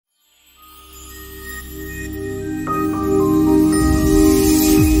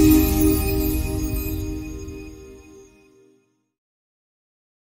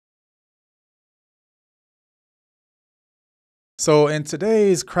So in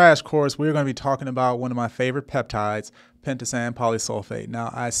today's crash course, we're going to be talking about one of my favorite peptides, Pentosan Polysulfate.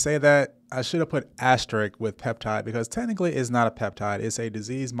 Now, I say that I should have put asterisk with peptide because technically it's not a peptide. It's a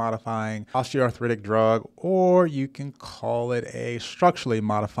disease-modifying osteoarthritic drug, or you can call it a structurally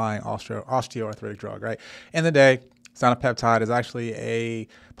modifying osteoarthritic drug, right? In the day, it's not a peptide. It's actually a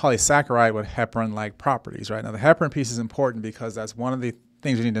polysaccharide with heparin-like properties, right? Now, the heparin piece is important because that's one of the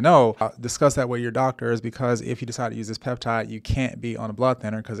things you need to know. Discuss that with your doctor, is because if you decide to use this peptide, you can't be on a blood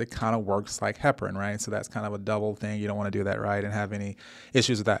thinner because it kind of works like heparin, right? So that's kind of a double thing. You don't want to do that, right? And have any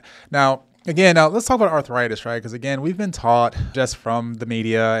issues with that. Now, let's talk about arthritis, right? Because again, we've been taught just from the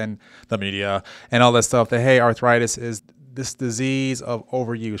media and all that stuff that, hey, arthritis is this disease of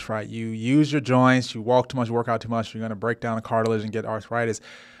overuse, right? You use your joints, you walk too much, work out too much, you're going to break down the cartilage and get arthritis.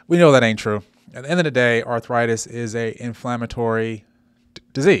 We know that ain't true. At the end of the day, arthritis is a inflammatory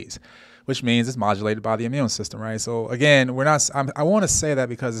disease, which means it's modulated by the immune system, right? So again, I want to say that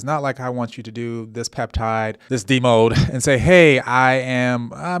because it's not like I want you to do this peptide, this D-mode, and say, hey,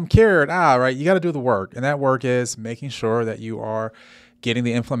 I'm cured, right? You got to do the work. And that work is making sure that you are getting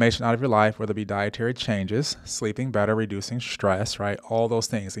the inflammation out of your life, whether it be dietary changes, sleeping better, reducing stress, right? All those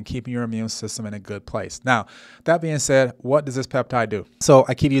things, and keeping your immune system in a good place. Now, that being said, what does this peptide do? So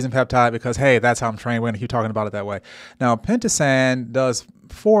I keep using peptide because, hey, that's how I'm trained. We're going to keep talking about it that way. Now, Pentosan does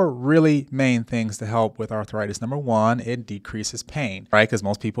four really main things to help with arthritis. Number one, it decreases pain, right? Because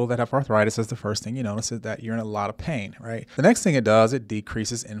most people that have arthritis, is the first thing you notice is that you're in a lot of pain, right? The next thing it does, it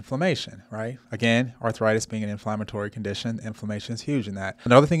decreases inflammation, right? Again, arthritis being an inflammatory condition, inflammation is huge in that.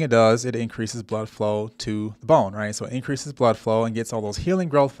 Another thing it does, it increases blood flow to the bone, right? So it increases blood flow and gets all those healing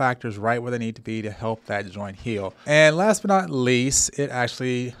growth factors right where they need to be to help that joint heal. And last but not least, it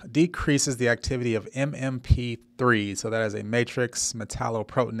actually decreases the activity of MMP3. So that is a matrix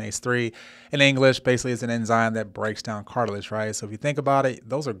metalloproteinase 3. In English, basically it's an enzyme that breaks down cartilage, right? So if you think about it,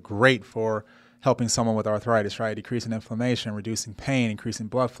 those are great for helping someone with arthritis, right? Decreasing inflammation, reducing pain, increasing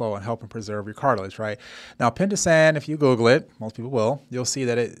blood flow, and helping preserve your cartilage, right? Now, Pentosan, if you Google it, most people will, you'll see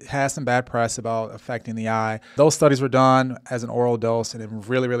that it has some bad press about affecting the eye. Those studies were done as an oral dose and in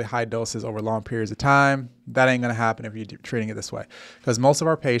really, really high doses over long periods of time. That ain't going to happen if you're treating it this way, because most of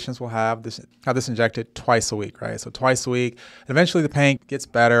our patients will have this injected twice a week, right? So twice a week. Eventually the pain gets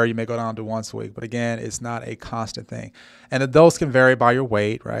better. You may go down to once a week, but again, it's not a constant thing. And the dose can vary by your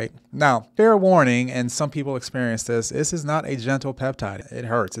weight, right? Now, fair warning, and some people experience this is not a gentle peptide. It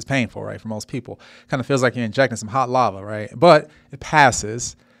hurts. It's painful, right? For most people. Kind of feels like you're injecting some hot lava, right? But it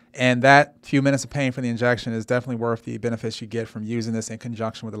passes. And that few minutes of pain from the injection is definitely worth the benefits you get from using this in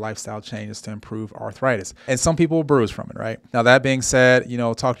conjunction with the lifestyle changes to improve arthritis. And some people will bruise from it, right? Now, that being said,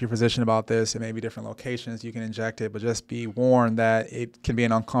 talk to your physician about this. It may be different locations you can inject it, but just be warned that it can be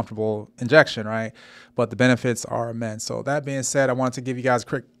an uncomfortable injection, right? But the benefits are immense. So that being said, I wanted to give you guys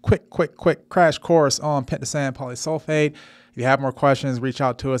a quick crash course on Pentosan Polysulfate. If you have more questions, reach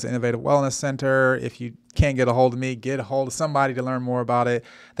out to us at Innovative Wellness Center. If you can't get a hold of me, get a hold of somebody to learn more about it.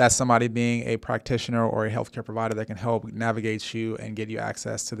 That's somebody being a practitioner or a healthcare provider that can help navigate you and get you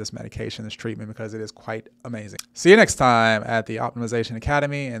access to this medication, this treatment, because it is quite amazing. See you next time at the Optimization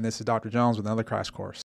Academy. And this is Dr. Jones with another crash course.